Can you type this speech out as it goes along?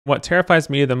What terrifies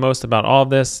me the most about all of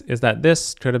this is that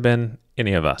this could have been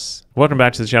any of us. Welcome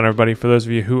back to the channel, everybody. For those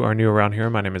of you who are new around here,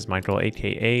 my name is Michael,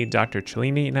 aka Dr.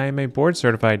 Cellini, and I am a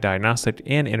board-certified diagnostic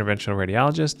and interventional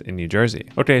radiologist in New Jersey.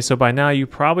 Okay, so by now you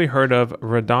probably heard of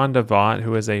Radonda Vaught,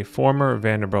 who is a former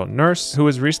Vanderbilt nurse who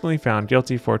was recently found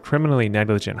guilty for criminally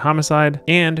negligent homicide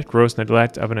and gross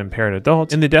neglect of an impaired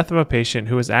adult in the death of a patient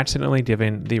who was accidentally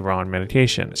given the wrong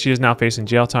medication. She is now facing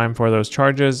jail time for those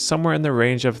charges, somewhere in the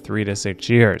range of 3 to 6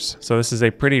 years. So this is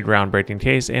a pretty groundbreaking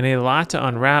case and a lot to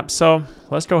unwrap, so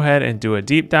let's go ahead and do a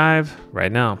deep dive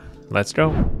right now. Let's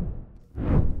go.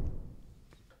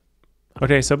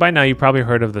 Okay, so by now you probably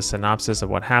heard of the synopsis of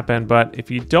what happened, but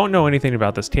if you don't know anything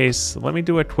about this case, let me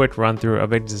do a quick run through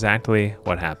of exactly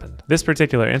what happened. This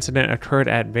particular incident occurred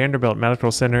at Vanderbilt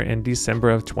Medical Center in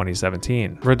December of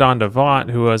 2017. Radonda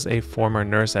Vaught, who was a former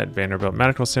nurse at Vanderbilt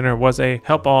Medical Center, was a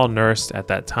help-all nurse at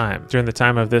that time. During the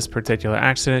time of this particular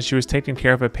accident, she was taking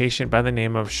care of a patient by the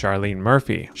name of Charlene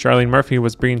Murphy. Charlene Murphy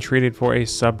was being treated for a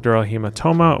subdural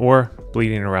hematoma, or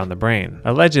bleeding around the brain.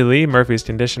 Allegedly, Murphy's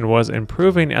condition was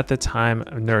improving at the time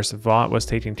Nurse Vaught was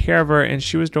taking care of her, and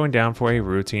she was going down for a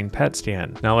routine PET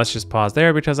scan. Now let's just pause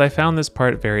there because I found this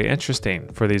part very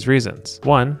interesting for these reasons.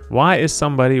 One, why is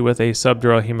somebody with a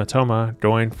subdural hematoma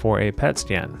going for a PET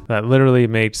scan? That literally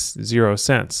makes zero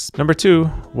sense. Number two,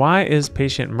 why is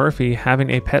patient Murphy having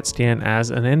a PET scan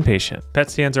as an inpatient?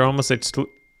 PET scans are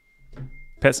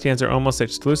almost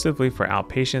exclusively for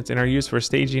outpatients and are used for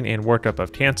staging and workup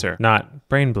of cancer, not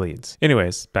brain bleeds.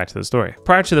 Anyways, back to the story.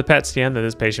 Prior to the PET scan that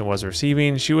this patient was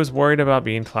receiving, she was worried about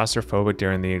being claustrophobic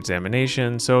during the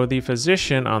examination, so the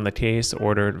physician on the case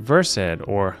ordered Versed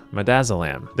or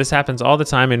midazolam. This happens all the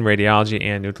time in radiology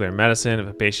and nuclear medicine. If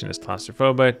a patient is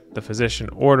claustrophobic, the physician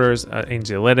orders an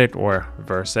anxiolytic or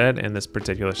Versed in this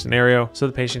particular scenario, so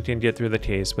the patient can get through the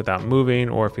case without moving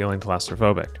or feeling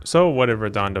claustrophobic. So what did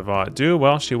Radonda Vaught do?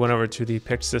 Well, she went over to the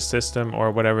Pyxis system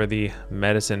or whatever the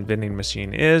medicine vending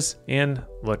machine is and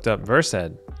looked up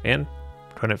Versed and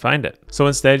couldn't find it. So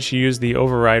instead, she used the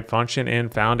override function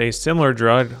and found a similar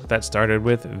drug that started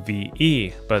with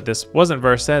VE, but this wasn't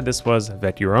Versed, this was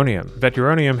veturonium.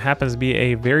 Veturonium happens to be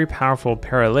a very powerful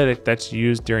paralytic that's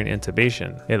used during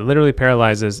intubation. It literally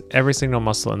paralyzes every single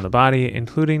muscle in the body,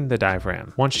 including the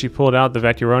diaphragm. Once she pulled out the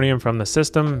veturonium from the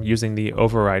system using the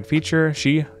override feature,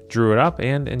 she drew it up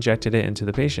and injected it into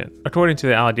the patient. According to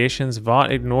the allegations,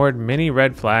 Vaught ignored many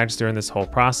red flags during this whole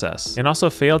process and also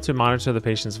failed to monitor the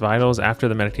patient's vitals after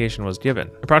the medication was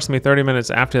given. Approximately 30 minutes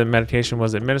after the medication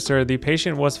was administered, the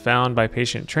patient was found by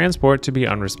patient transport to be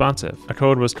unresponsive. A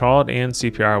code was called and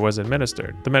CPR was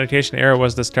administered. The medication error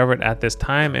was discovered at this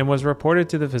time and was reported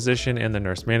to the physician and the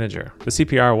nurse manager. The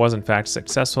CPR was in fact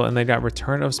successful and they got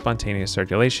return of spontaneous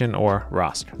circulation or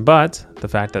ROSC. But the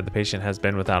fact that the patient has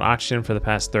been without oxygen for the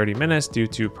past 30 minutes due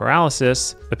to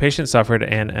paralysis, the patient suffered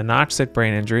an anoxic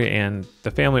brain injury and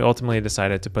the family ultimately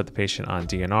decided to put the patient on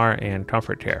DNR and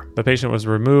comfort care. The patient was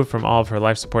removed from all of her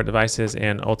life support devices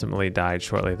and ultimately died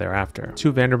shortly thereafter.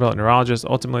 2 Vanderbilt neurologists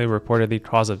ultimately reported the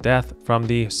cause of death from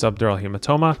the subdural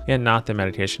hematoma and not the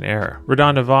medication error.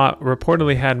 Radonda Vaught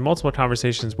reportedly had multiple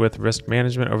conversations with risk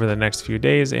management over the next few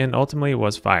days and ultimately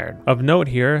was fired. Of note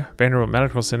here, Vanderbilt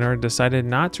Medical Center decided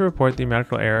not to report the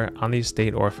medical error on the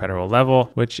state or federal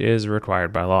level, which is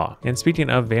required by law. And speaking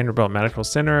of Vanderbilt Medical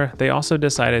Center, they also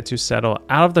decided to settle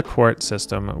out of the court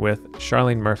system with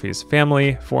Charlene Murphy's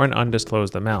family for an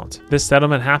undisclosed amount. This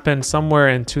settlement happened somewhere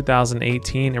in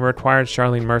 2018 and required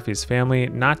Charlene Murphy's family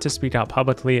not to speak out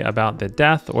publicly about the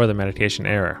death or the medication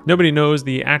error. Nobody knows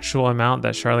the actual amount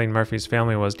that Charlene Murphy's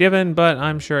family was given, but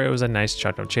I'm sure it was a nice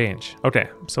chunk of change. Okay,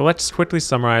 so let's quickly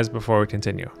summarize before we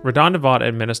continue. Radonda Vaught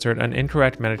administered an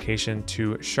incorrect medication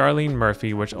to Charlene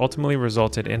Murphy, which ultimately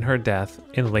resulted in her death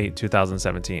in late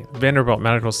 2017. Vanderbilt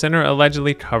Medical Center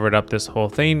allegedly covered up this whole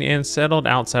thing and settled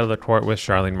outside of the court with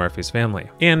Charlene Murphy's family.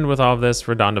 And with all of this,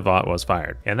 Radonda Vaught was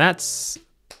fired. And that's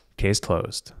case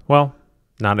closed. Well,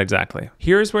 not exactly.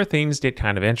 Here's where things get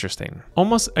kind of interesting.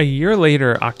 Almost a year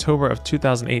later, October of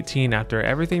 2018, after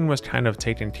everything was kind of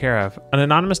taken care of, an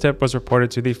anonymous tip was reported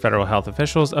to the federal health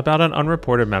officials about an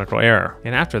unreported medical error.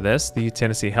 And after this, the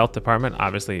Tennessee Health Department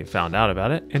obviously found out about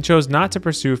it and chose not to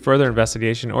pursue further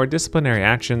investigation or disciplinary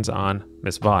actions on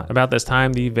Ms. Vaught. About this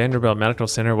time, the Vanderbilt Medical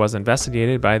Center was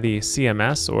investigated by the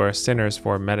CMS, or Centers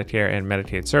for Medicare and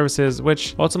Medicaid Services,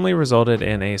 which ultimately resulted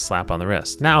in a slap on the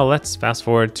wrist. Now let's fast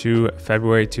forward to February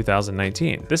February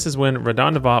 2019. This is when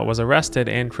Radonda Vaught was arrested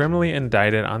and criminally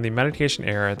indicted on the medication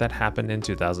error that happened in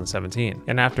 2017.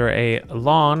 And after a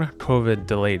long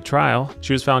COVID-delayed trial,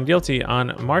 she was found guilty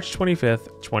on March 25th,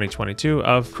 2022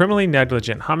 of criminally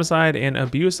negligent homicide and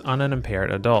abuse on an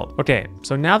impaired adult. Okay,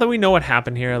 so now that we know what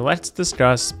happened here, let's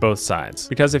discuss both sides.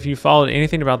 Because if you followed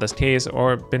anything about this case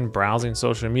or been browsing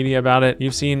social media about it,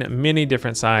 you've seen many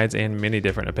different sides and many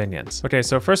different opinions. Okay,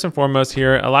 so first and foremost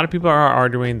here, a lot of people are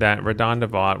arguing that Radonda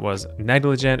Vaught was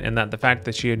negligent and that the fact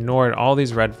that she ignored all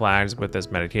these red flags with this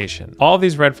medication. All of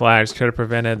these red flags could have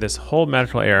prevented this whole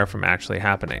medical error from actually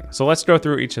happening. So let's go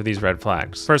through each of these red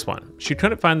flags. First one, she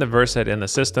couldn't find the Versed in the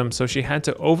system, so she had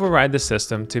to override the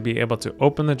system to be able to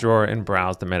open the drawer and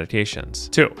browse the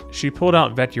medications. 2, she pulled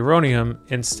out veturonium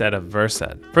instead of Versed.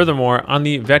 Furthermore, on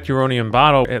the veturonium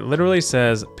bottle, it literally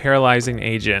says paralyzing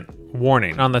agent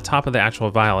warning on the top of the actual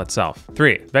vial itself.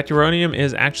 3, veturonium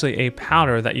is actually a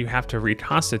powder that you have to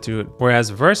reconstitute, whereas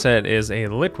Versed is a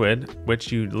liquid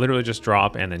which you literally just draw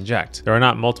up and inject. There are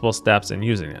not multiple steps in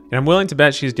using it. And I'm willing to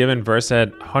bet she's given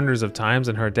Versed hundreds of times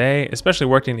in her day, especially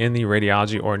working in the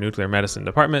radiology or nuclear medicine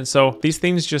department, so these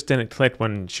things just didn't click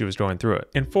when she was going through it.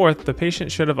 And 4th, the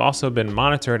patient should have also been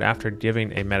monitored after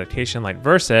giving a medication like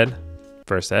Versed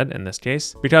in this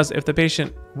case, because if the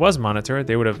patient was monitored,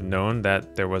 they would have known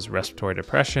that there was respiratory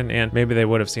depression, and maybe they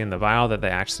would have seen the vial that they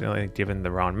accidentally given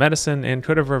the wrong medicine and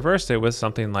could have reversed it with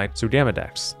something like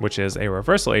Sudamidex, which is a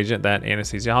reversal agent that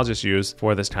anesthesiologists use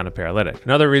for this kind of paralytic.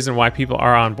 Another reason why people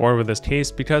are on board with this case,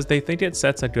 because they think it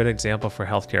sets a good example for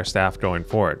healthcare staff going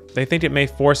forward. They think it may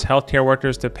force healthcare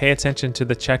workers to pay attention to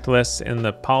the checklists and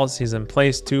the policies in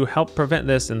place to help prevent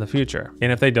this in the future.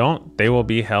 And if they don't, they will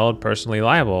be held personally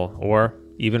liable or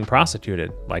even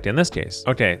prosecuted, like in this case.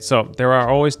 Okay, so there are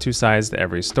always two sides to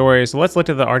every story, so let's look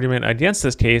at the argument against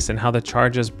this case and how the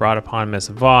charges brought upon Ms.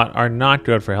 Vaught are not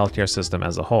good for healthcare system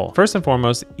as a whole. First and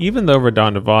foremost, even though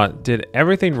Radonda Vaught did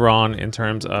everything wrong in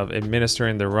terms of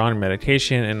administering the wrong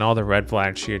medication and all the red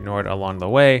flags she ignored along the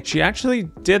way, she actually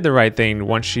did the right thing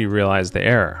once she realized the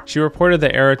error. She reported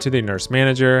the error to the nurse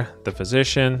manager, the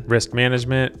physician, risk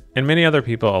management, and many other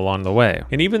people along the way.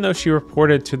 And even though she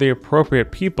reported to the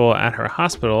appropriate people at her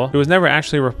hospital, it was never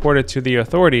actually reported to the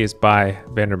authorities by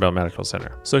Vanderbilt Medical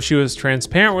Center. So she was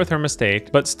transparent with her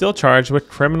mistake, but still charged with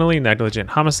criminally negligent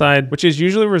homicide, which is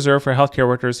usually reserved for healthcare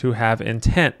workers who have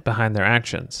intent behind their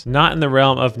actions, not in the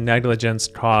realm of negligence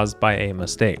caused by a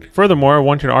mistake. Furthermore,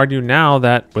 one could argue now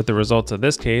that with the results of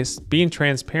this case, being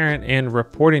transparent and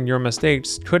reporting your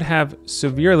mistakes could have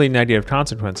severely negative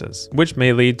consequences, which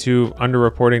may lead to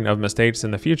underreporting of mistakes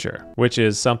in the future, which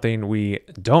is something we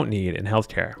don't need in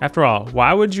healthcare. After all,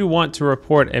 why would you want to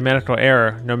report a medical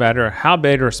error, no matter how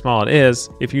big or small it is,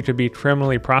 if you could be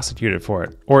criminally prosecuted for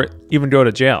it, or even go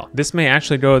to jail? This may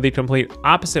actually go the complete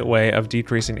opposite way of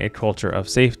decreasing a culture of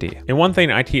safety. And one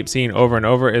thing I keep seeing over and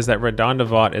over is that Radonda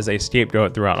Vaught is a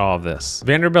scapegoat throughout all of this.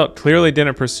 Vanderbilt clearly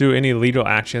didn't pursue any legal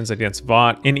actions against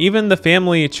Vaught, and even the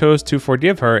family chose to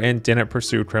forgive her and didn't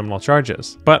pursue criminal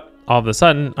charges. But all of a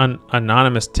sudden, an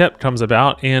anonymous tip comes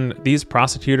about and these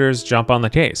prosecutors jump on the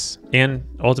case and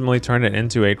ultimately turn it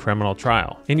into a criminal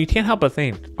trial. And you can't help but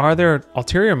think, are there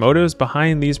ulterior motives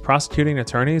behind these prosecuting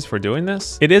attorneys for doing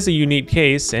this? It is a unique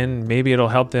case, and maybe it'll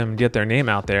help them get their name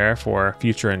out there for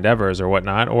future endeavors or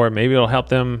whatnot, or maybe it'll help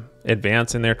them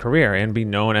advance in their career and be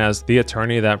known as the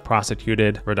attorney that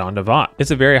prosecuted Radonda Vaught.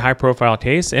 It's a very high profile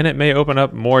case, and it may open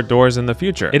up more doors in the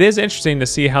future. It is interesting to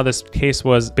see how this case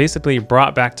was basically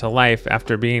brought back to life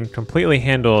after being completely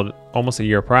handled almost a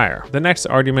year prior. The next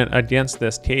argument against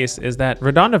this case is that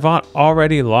Radonda Vaught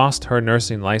already lost her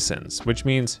nursing license, which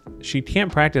means she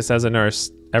can't practice as a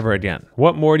nurse ever again.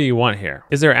 What more do you want here?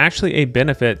 Is there actually a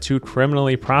benefit to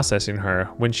criminally processing her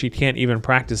when she can't even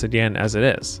practice again as it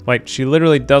is? Like, she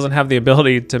literally doesn't have the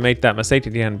ability to make that mistake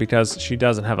again because she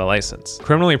doesn't have a license.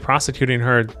 Criminally prosecuting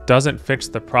her doesn't fix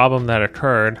the problem that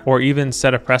occurred or even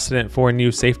set a precedent for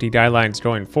new safety guidelines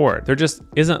going forward. There just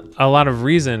isn't a lot of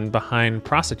reason behind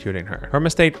prosecuting her. Her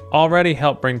mistake already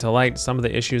helped bring to light some of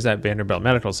the issues at Vanderbilt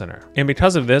Medical Center. And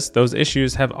because of this, those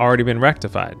issues have already been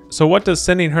rectified. So what does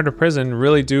sending her to prison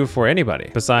really do for anybody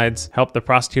besides help the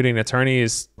prosecuting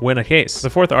attorneys win a case? The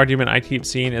fourth argument I keep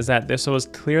seeing is that this was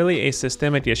clearly a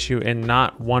systemic issue and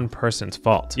not one person's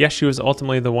fault. Yes, she was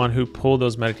ultimately the one who pulled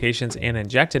those medications and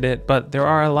injected it, but there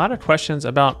are a lot of questions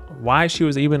about why she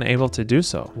was even able to do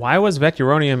so. Why was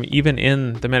veturonium even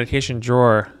in the medication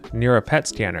drawer near a PET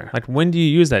scanner? Like, when do you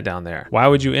use that down there? Why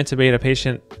would you intubate a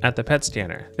patient at the PET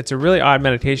scanner? It's a really odd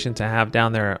medication to have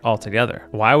down there altogether.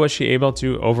 Why was she able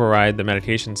to override the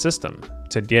medication system?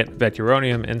 to get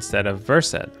veteronium instead of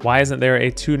Versed? Why isn't there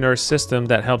a 2-nurse system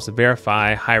that helps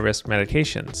verify high-risk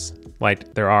medications,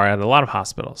 like there are at a lot of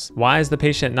hospitals? Why is the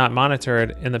patient not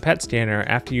monitored in the PET scanner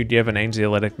after you give an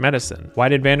anxiolytic medicine? Why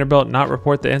did Vanderbilt not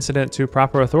report the incident to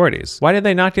proper authorities? Why did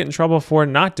they not get in trouble for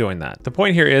not doing that? The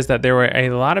point here is that there were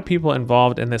a lot of people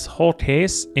involved in this whole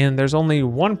case, and there's only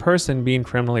one person being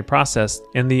criminally processed,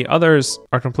 and the others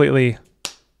are completely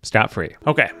scot-free.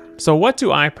 Okay. So what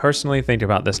do I personally think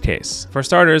about this case? For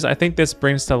starters, I think this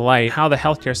brings to light how the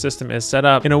healthcare system is set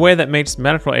up in a way that makes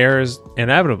medical errors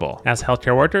inevitable. As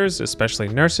healthcare workers, especially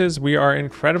nurses, we are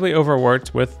incredibly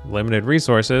overworked with limited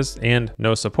resources and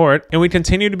no support, and we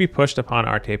continue to be pushed upon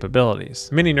our capabilities.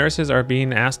 Many nurses are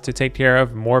being asked to take care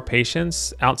of more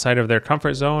patients outside of their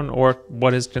comfort zone or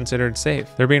what is considered safe.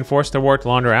 They're being forced to work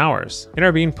longer hours and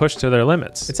are being pushed to their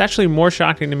limits. It's actually more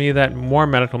shocking to me that more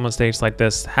medical mistakes like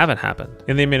this haven't happened.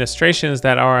 In the administrations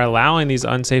that are allowing these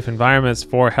unsafe environments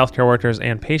for healthcare workers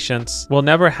and patients will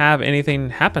never have anything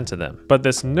happen to them. But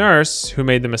this nurse who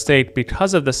made the mistake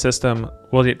because of the system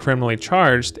will get criminally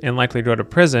charged and likely go to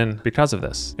prison because of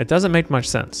this. It doesn't make much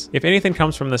sense. If anything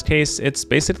comes from this case, it's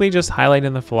basically just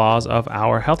highlighting the flaws of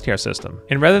our healthcare system.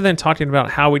 And rather than talking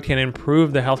about how we can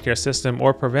improve the healthcare system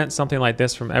or prevent something like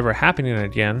this from ever happening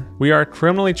again, we are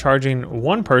criminally charging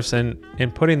one person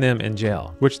and putting them in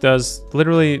jail, which does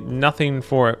literally nothing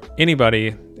for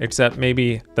anybody except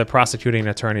maybe the prosecuting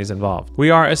attorneys involved.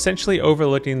 We are essentially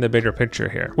overlooking the bigger picture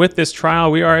here. With this trial,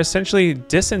 we are essentially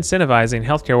disincentivizing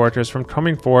healthcare workers from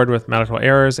coming forward with medical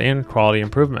errors and quality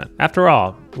improvement. After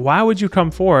all, why would you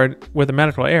come forward with a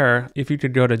medical error if you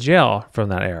could go to jail from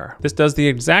that error? This does the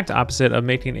exact opposite of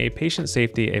making a patient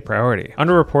safety a priority.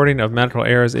 Underreporting of medical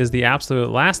errors is the absolute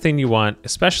last thing you want,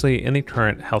 especially in the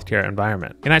current healthcare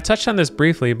environment. And I touched on this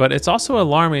briefly, but it's also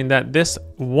alarming that this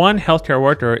one healthcare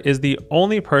worker is the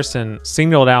only person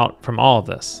singled out from all of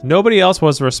this. Nobody else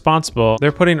was responsible.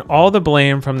 They're putting all the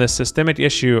blame from this systemic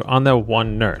issue on the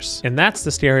one nurse. And that's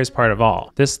the scariest part of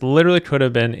all. This literally could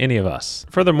have been any of us.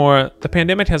 Furthermore, the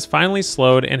pandemic has finally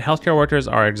slowed and healthcare workers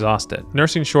are exhausted.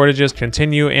 Nursing shortages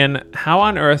continue, and how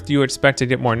on earth do you expect to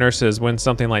get more nurses when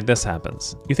something like this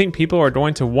happens? You think people are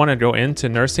going to want to go into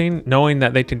nursing knowing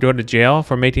that they could go to jail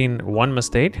for making one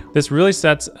mistake? This really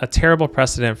sets a terrible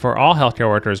precedent for all healthcare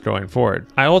workers going forward.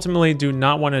 I ultimately do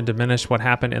not want to diminish what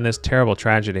happened in this terrible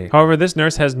tragedy. However, this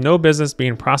nurse has no business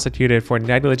being prosecuted for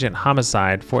negligent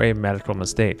homicide for a medical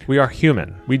mistake. We are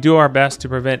human. We do our best to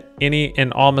prevent any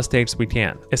and all mistakes we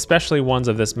can, especially ones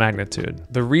of this magnitude.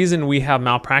 The reason we have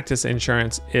malpractice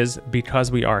insurance is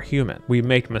because we are human. We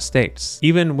make mistakes,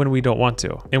 even when we don't want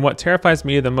to. And what terrifies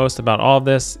me the most about all of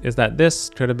this is that this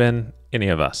could have been any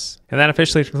of us. And that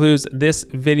officially concludes this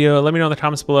video. Let me know in the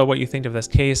comments below what you think of this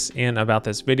case and about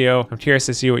this video. I'm curious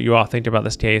to see what you all think about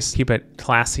this case. Keep it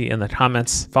classy in the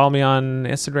comments. Follow me on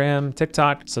Instagram,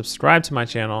 TikTok, subscribe to my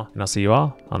channel, and I'll see you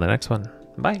all on the next one.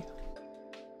 Bye.